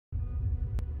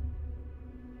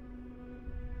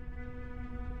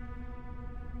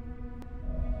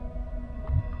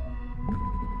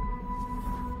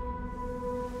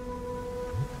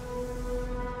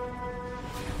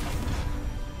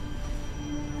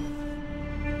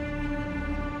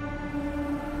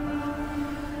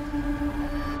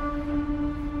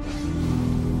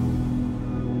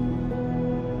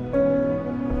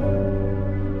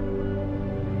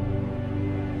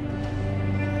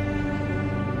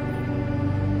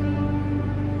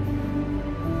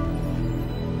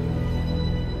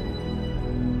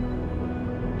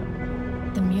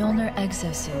Mjolnir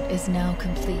exosuit is now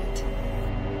complete.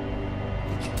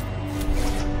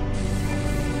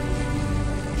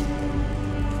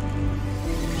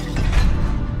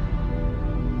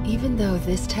 Even though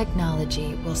this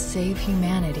technology will save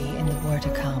humanity in the war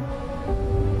to come,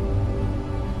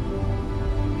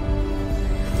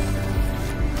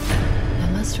 I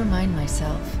must remind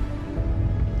myself,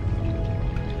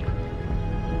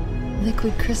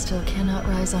 liquid crystal cannot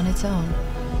rise on its own.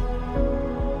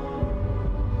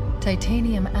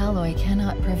 Titanium alloy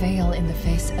cannot prevail in the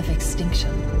face of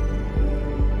extinction.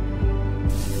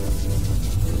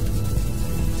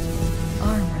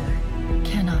 Armor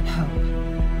cannot hope.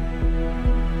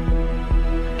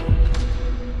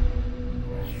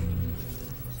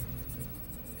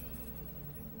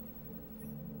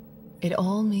 It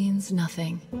all means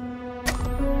nothing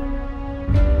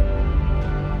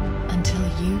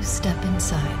until you step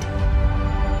inside.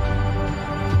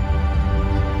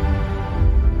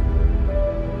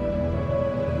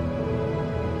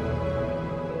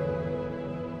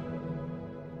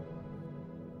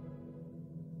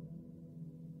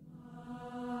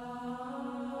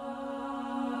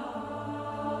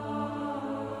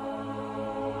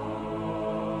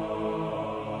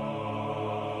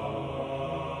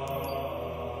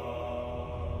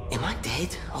 Am I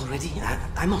dead already?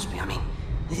 I must be. I mean,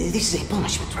 this is a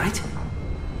punishment, right?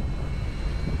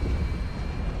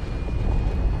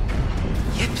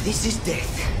 Yep, this is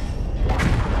death.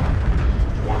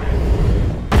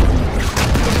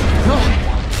 No!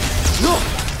 No!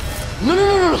 No, no,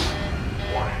 no, no, no!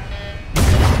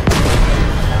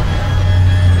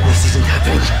 This isn't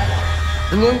happening.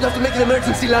 I'm going to have to make an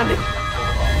emergency landing.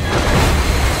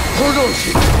 Hold on,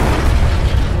 shit.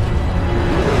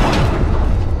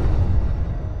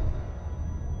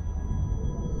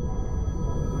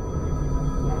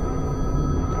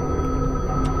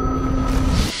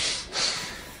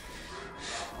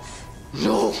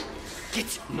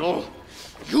 No,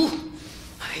 you!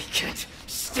 I can't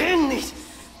stand this!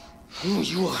 Who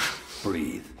you are?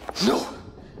 Breathe. No!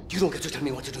 You don't get to tell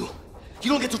me what to do.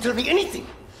 You don't get to tell me anything!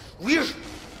 We're...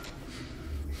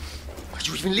 Are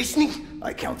you even listening?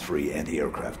 I count 3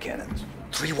 anti-aircraft cannons.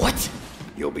 3 what?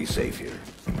 You'll be safe here.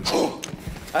 Oh,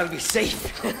 I'll be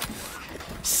safe.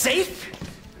 Safe?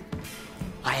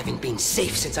 I haven't been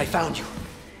safe since I found you.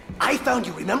 I found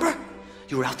you, remember?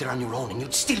 You were out there on your own, and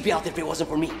you'd still be out there if it wasn't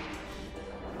for me.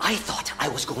 I thought I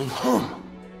was going home.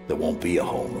 There won't be a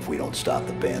home if we don't stop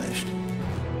the Banished.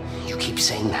 You keep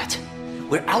saying that.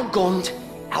 We're outgunned,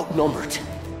 outnumbered.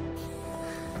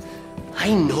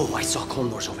 I know I saw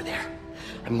condors over there.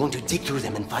 I'm going to dig through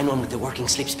them and find one with the working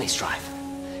sleep space drive.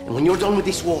 And when you're done with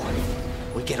this war,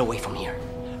 we'll get away from here.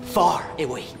 Far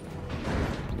away.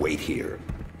 Wait here.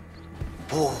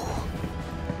 Oh,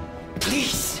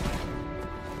 please.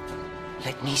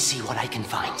 Let me see what I can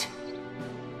find.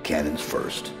 Cannons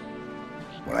first.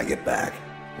 When I get back,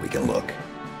 we can look.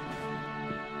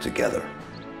 Together.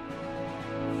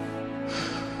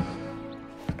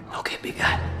 Okay, big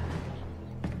guy.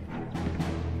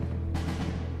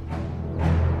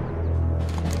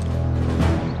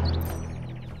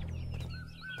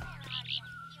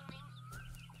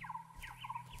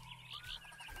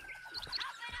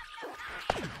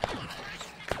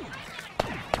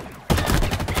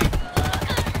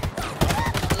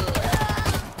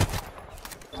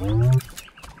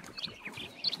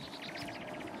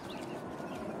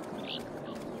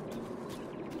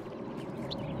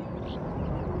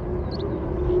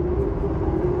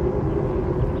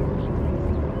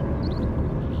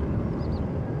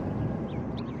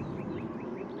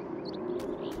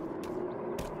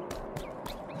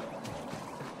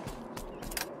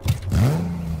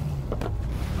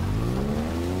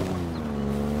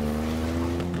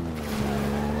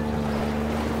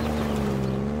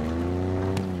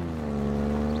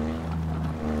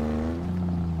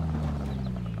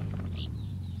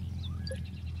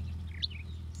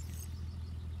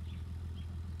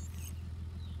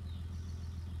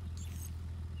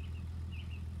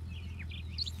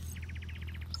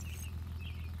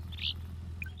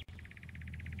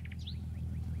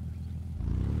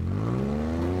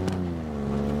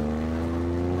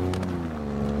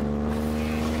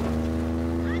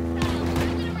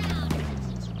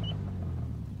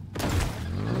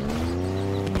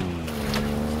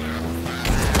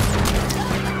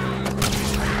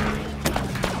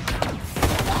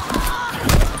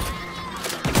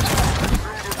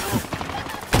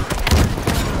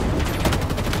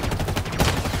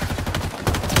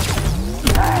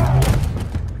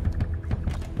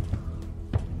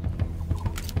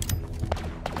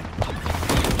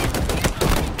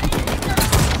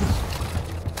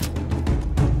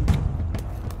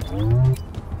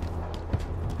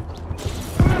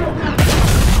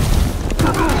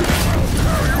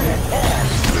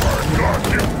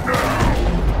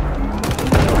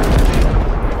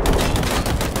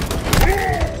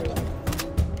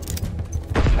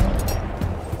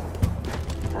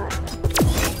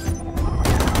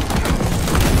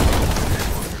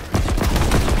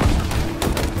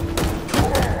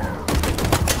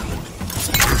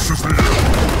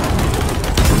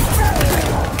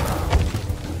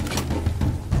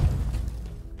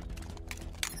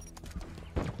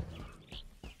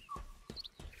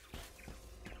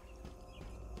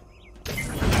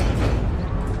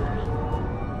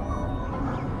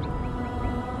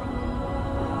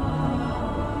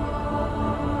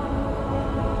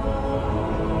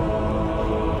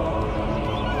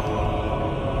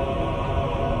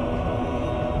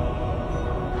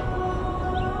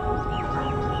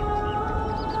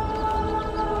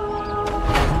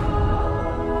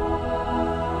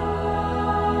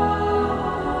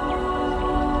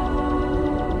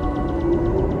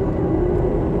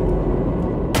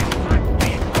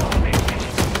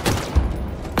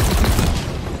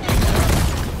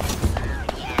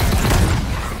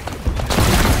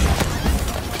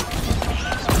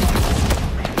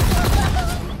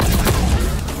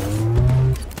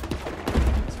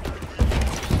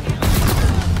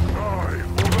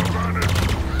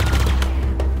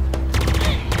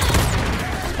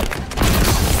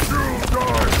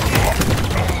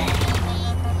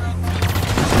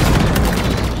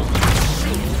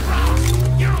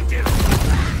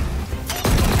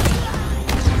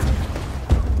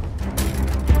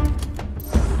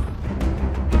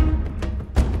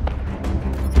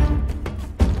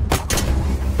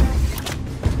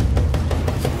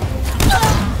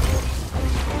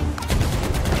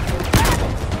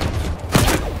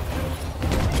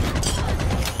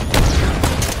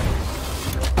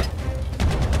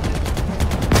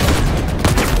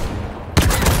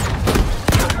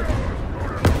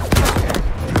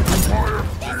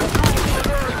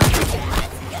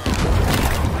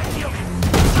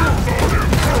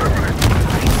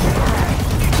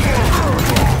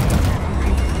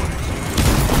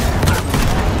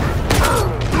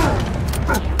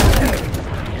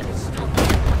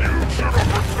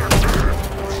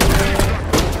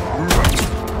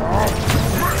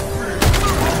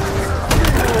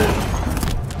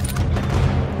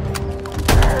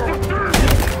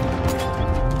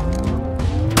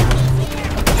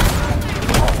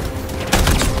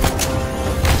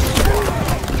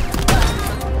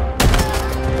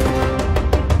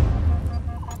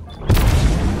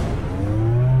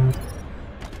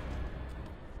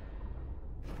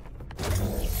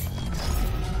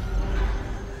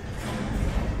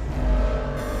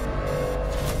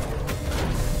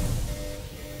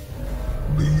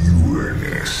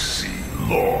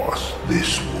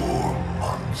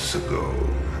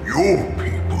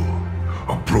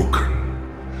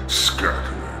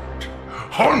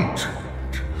 hunted,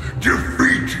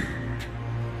 defeated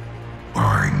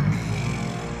by me.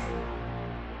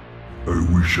 I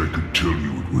wish I could tell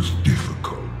you it was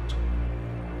difficult,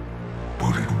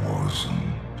 but it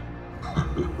wasn't.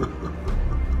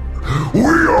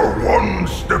 We are one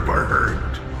step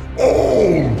ahead,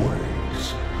 always.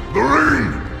 The ring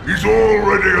is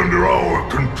already under our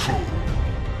control.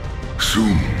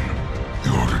 Soon, the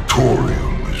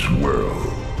auditorium as well.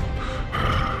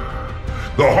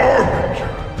 The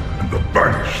Harbinger and the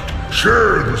Banished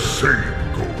share the same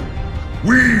goal.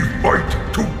 We fight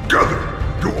together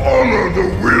to honor the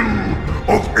will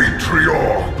of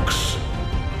Atriox.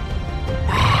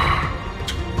 But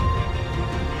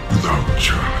without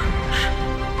challenge,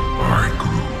 I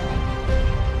grew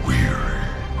weary,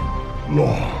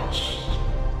 lost,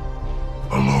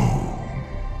 alone.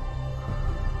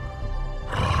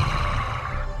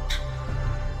 But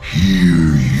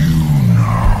here you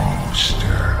now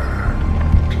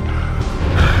stand.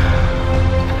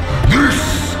 This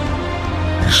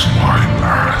is my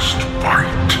last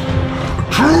fight. A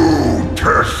true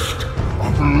test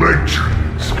of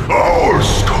legends. Our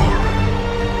story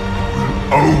will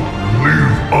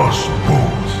outlive us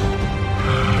both.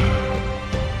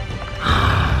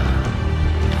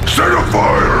 Set a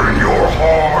fire in your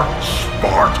heart,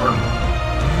 Spartan.